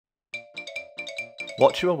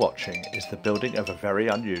What you are watching is the building of a very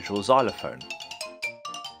unusual xylophone.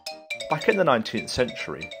 Back in the 19th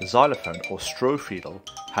century, the xylophone or straw fiddle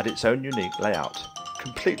had its own unique layout,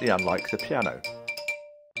 completely unlike the piano.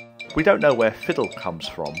 We don't know where fiddle comes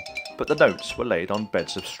from, but the notes were laid on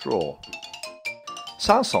beds of straw.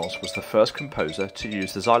 Saint-Saëns was the first composer to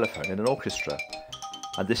use the xylophone in an orchestra,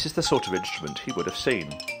 and this is the sort of instrument he would have seen.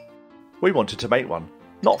 We wanted to make one,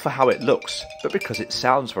 not for how it looks, but because it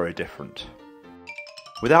sounds very different.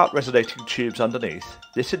 Without resonating tubes underneath,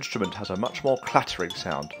 this instrument has a much more clattering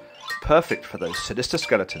sound, perfect for those sinister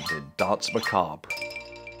skeletons in Danse Macabre.